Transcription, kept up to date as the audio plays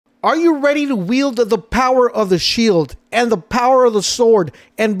Are you ready to wield the power of the shield and the power of the sword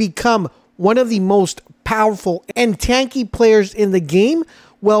and become one of the most powerful and tanky players in the game?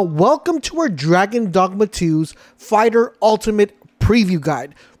 Well, welcome to our Dragon Dogma 2's Fighter Ultimate Preview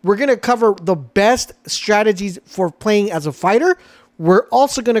Guide. We're going to cover the best strategies for playing as a fighter. We're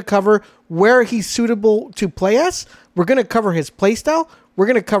also going to cover where he's suitable to play as. We're going to cover his playstyle. We're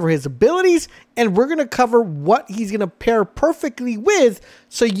going to cover his abilities, and we're going to cover what he's going to pair perfectly with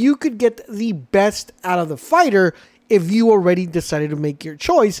so you could get the best out of the fighter if you already decided to make your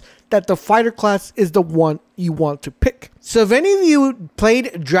choice that the fighter class is the one you want to pick. So if any of you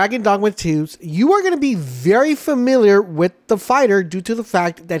played Dragon Dogma 2s, you are going to be very familiar with the fighter due to the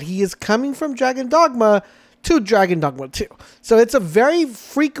fact that he is coming from Dragon Dogma to Dragon Dogma 2. So it's a very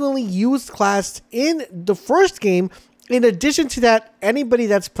frequently used class in the first game. In addition to that, anybody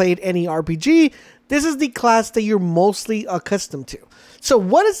that's played any RPG, this is the class that you're mostly accustomed to. So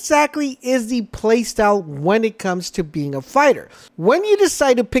what exactly is the playstyle when it comes to being a fighter? When you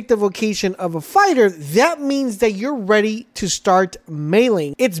decide to pick the vocation of a fighter, that means that you're ready to start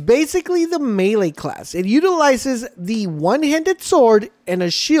meleeing. It's basically the melee class. It utilizes the one-handed sword and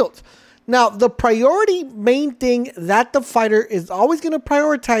a shield. Now, the priority main thing that the fighter is always going to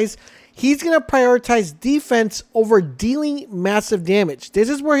prioritize, he's going to prioritize defense over dealing massive damage. This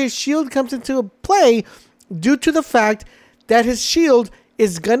is where his shield comes into play due to the fact that his shield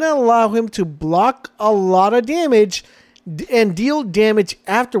is going to allow him to block a lot of damage and deal damage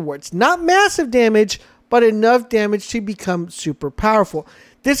afterwards. Not massive damage, but enough damage to become super powerful.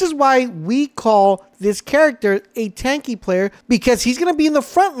 This is why we call this character a tanky player, because he's going to be in the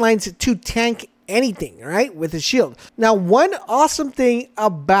front lines to tank anything, right, with his shield. Now, one awesome thing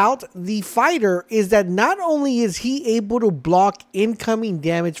about the fighter is that not only is he able to block incoming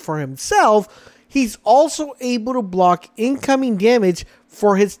damage for himself, he's also able to block incoming damage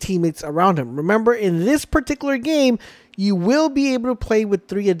for his teammates around him. Remember, in this particular game, you will be able to play with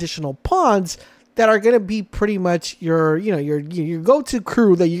 3 additional pawns that are going to be pretty much your go-to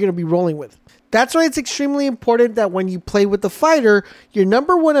crew that you're going to be rolling with. That's why it's extremely important that when you play with the fighter, your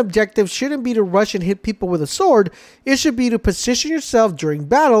number one objective shouldn't be to rush and hit people with a sword. It should be to position yourself during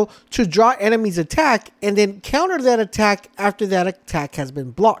battle to draw enemies' attack and then counter that attack after that attack has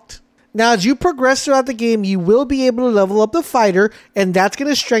been blocked. Now, as you progress throughout the game, you will be able to level up the fighter, and that's going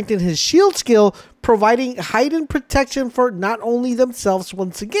to strengthen his shield skill, providing heightened protection for not only themselves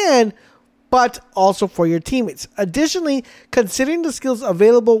once again, but also for your teammates. Additionally, considering the skills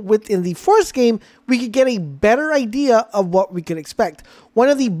available within the first game, we could get a better idea of what we could expect. One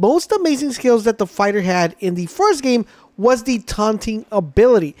of the most amazing skills that the fighter had in the first game was the taunting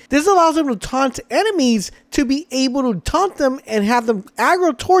ability. This allows him to taunt enemies to be able to taunt them and have them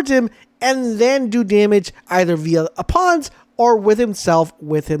aggro towards him and then do damage either via pawns or with himself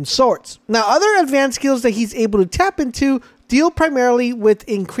with his swords. Now, other advanced skills that he's able to tap into deal primarily with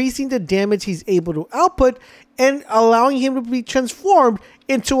increasing the damage he's able to output and allowing him to be transformed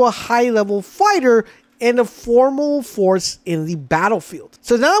into a high-level fighter and a formal force in the battlefield.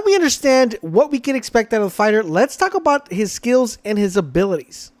 So now that we understand what we can expect out of the fighter, let's talk about his skills and his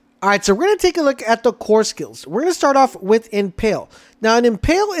abilities. Alright, so we're going to take a look at the core skills. We're going to start off with Impale. Now, an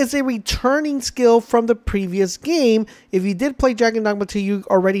Impale is a returning skill from the previous game. If you did play Dragon Dogma 2, you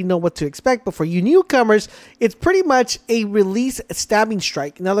already know what to expect. But for you newcomers, it's pretty much a release stabbing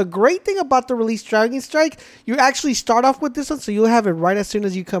strike. Now, the great thing about the release stabbing strike, you actually start off with this one, so you'll have it right as soon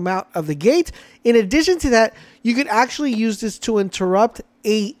as you come out of the gate. In addition to that, you could actually use this to interrupt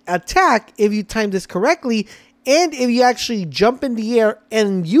an attack if you time this correctly. And if you actually jump in the air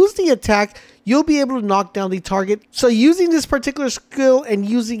and use the attack, you'll be able to knock down the target. So using this particular skill and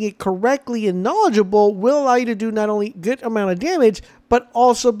using it correctly and knowledgeable will allow you to do not only good amount of damage, but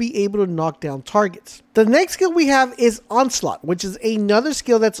also be able to knock down targets. The next skill we have is Onslaught, which is another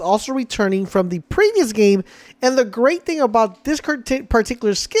skill that's also returning from the previous game. And the great thing about this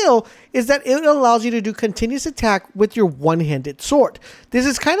particular skill is that it allows you to do continuous attack with your one-handed sword. This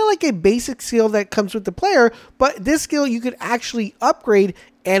is kind of like a basic skill that comes with the player, but this skill you could actually upgrade.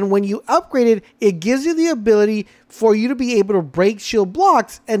 And when you upgrade it, it gives you the ability for you to be able to break shield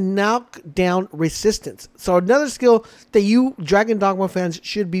blocks and knock down resistance. So another skill that you Dragon Dogma fans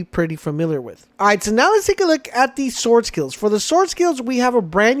should be pretty familiar with. Alright, so now let's take a look at the sword skills. For the sword skills, we have a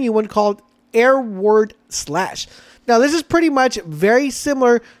brand new one called Airward Slash. Now, this is pretty much very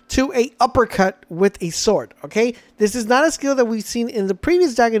similar to a uppercut with a sword, okay? This is not a skill that we've seen in the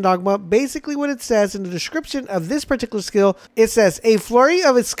previous Dragon Dogma. Basically, what it says in the description of this particular skill, it says, a flurry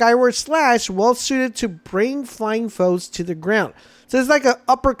of a skyward slash well suited to bring flying foes to the ground. So it's like an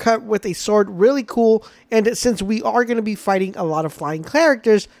uppercut with a sword, really cool. And since we are going to be fighting a lot of flying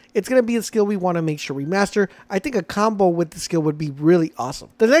characters, it's going to be a skill we want to make sure we master. I think a combo with the skill would be really awesome.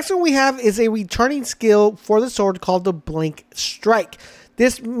 The next one we have is a returning skill for the sword called the Blink Strike.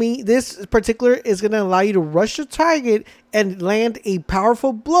 This particular is going to allow you to rush the target and land a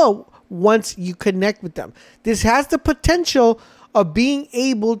powerful blow once you connect with them. This has the potential of being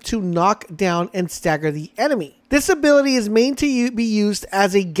able to knock down and stagger the enemy. This ability is meant to be used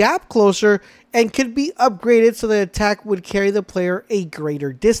as a gap closer and could be upgraded so the attack would carry the player a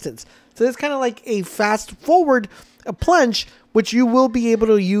greater distance. So it's kind of like a fast forward plunge, which you will be able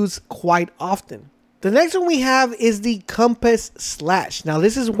to use quite often. The next one we have is the Compass Slash. Now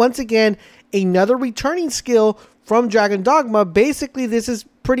this is once again another returning skill from Dragon Dogma. Basically this is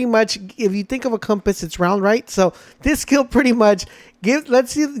pretty much, if you think of a compass, it's round, right? So this skill pretty much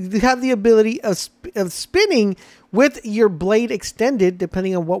lets you have the ability of spinning with your blade extended,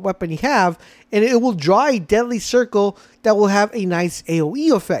 depending on what weapon you have, and it will draw a deadly circle that will have a nice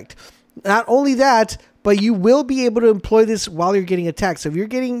AoE effect. Not only that, but you will be able to employ this while you're getting attacked. So if you're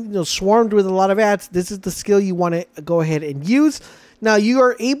getting swarmed with a lot of ants, this is the skill you want to go ahead and use. Now you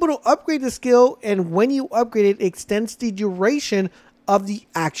are able to upgrade the skill, and when you upgrade it, it extends the duration of the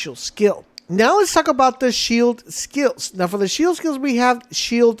actual skill. Now let's talk about the shield skills. Now for the shield skills, we have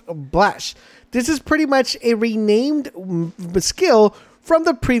Shield Blast. This is pretty much a renamed skill from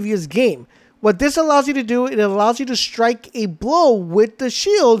the previous game. What this allows you to do, it allows you to strike a blow with the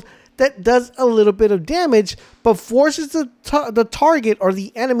shield that does a little bit of damage, but forces the target or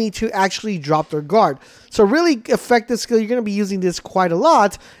the enemy to actually drop their guard. So really effective skill. You're going to be using this quite a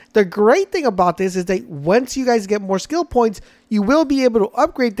lot. The great thing about this is that once you guys get more skill points, you will be able to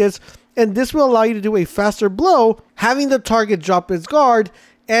upgrade this, and this will allow you to do a faster blow, having the target drop his guard,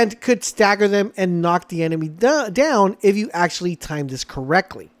 and could stagger them and knock the enemy down if you actually time this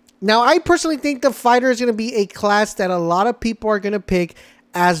correctly. Now, I personally think the fighter is going to be a class that a lot of people are going to pick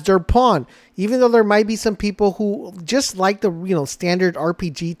as their pawn, even though there might be some people who just like the standard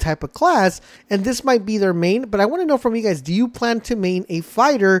RPG type of class, and this might be their main. But I want to know from you guys, do you plan to main a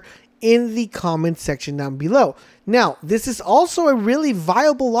fighter? In the comment section down below. Now, this is also a really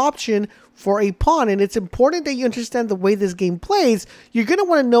viable option for a pawn, and it's important that you understand the way this game plays. You're going to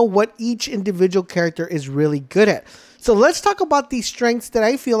want to know what each individual character is really good at. So let's talk about the strengths that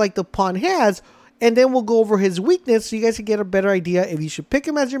I feel like the pawn has, and then we'll go over his weakness so you guys can get a better idea if you should pick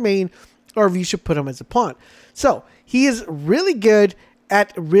him as your main or if you should put him as a pawn. So he is really good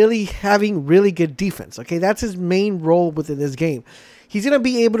at really having really good defense. Okay, that's his main role within this game. He's going to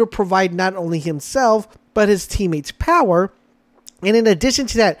be able to provide not only himself, but his teammates power. And in addition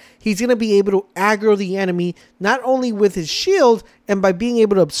to that, he's going to be able to aggro the enemy, not only with his shield and by being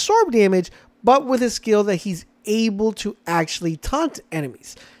able to absorb damage, but with his skill that he's able to actually taunt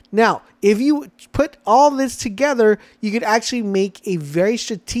enemies. Now, if you put all this together, you could actually make a very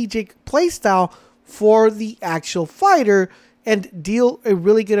strategic playstyle for the actual fighter and deal a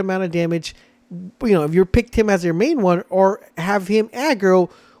really good amount of damage. If you picked him as your main one, or have him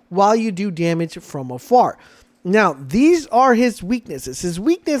aggro while you do damage from afar. Now, these are his weaknesses. His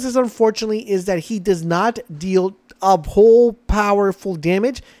weaknesses, unfortunately, is that he does not deal a whole powerful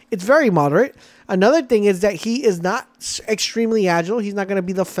damage. It's very moderate. Another thing is that he is not extremely agile. He's not going to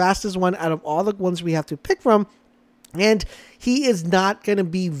be the fastest one out of all the ones we have to pick from. And he is not going to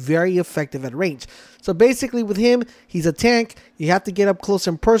be very effective at range. So basically with him, he's a tank. You have to get up close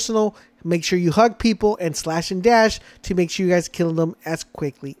and personal. Make sure you hug people and slash and dash to make sure you guys kill them as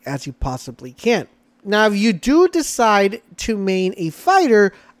quickly as you possibly can. Now, if you do decide to main a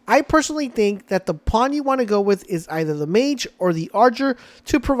fighter, I personally think that the pawn you want to go with is either the mage or the archer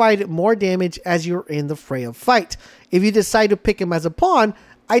to provide more damage as you're in the fray of fight. If you decide to pick him as a pawn,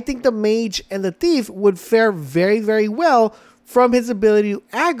 I think the mage and the thief would fare very, very well from his ability to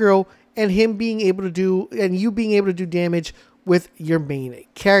aggro and him being able to do, and you being able to do damage with your main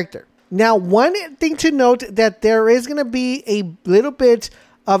character. Now, one thing to note that there is going to be a little bit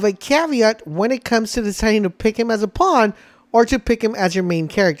of a caveat when it comes to deciding to pick him as a pawn or to pick him as your main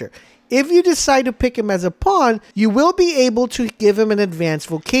character. If you decide to pick him as a pawn, you will be able to give him an advanced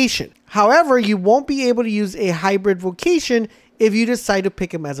vocation. However, you won't be able to use a hybrid vocation if you decide to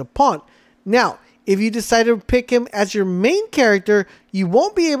pick him as a pawn. Now, if you decide to pick him as your main character, you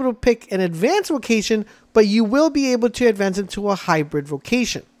won't be able to pick an advanced vocation, but you will be able to advance into a hybrid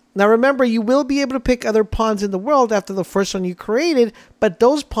vocation. Now remember, you will be able to pick other pawns in the world after the first one you created, but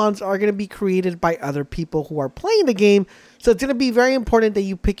those pawns are going to be created by other people who are playing the game. So it's going to be very important that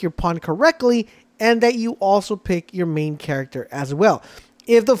you pick your pawn correctly and that you also pick your main character as well.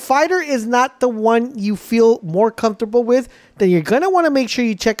 If the fighter is not the one you feel more comfortable with, then you're going to want to make sure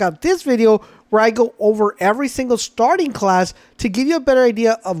you check out this video where I go over every single starting class to give you a better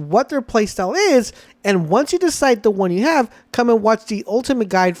idea of what their playstyle is. And once you decide the one you have, come and watch the ultimate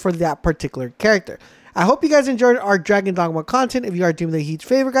guide for that particular character. I hope you guys enjoyed our Dragon Dogma content. If you are doing a huge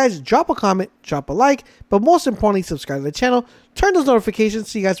favor, guys, drop a comment, drop a like, but most importantly, subscribe to the channel, turn those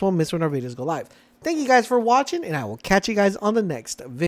notifications so you guys won't miss when our videos go live. Thank you guys for watching, and I will catch you guys on the next video.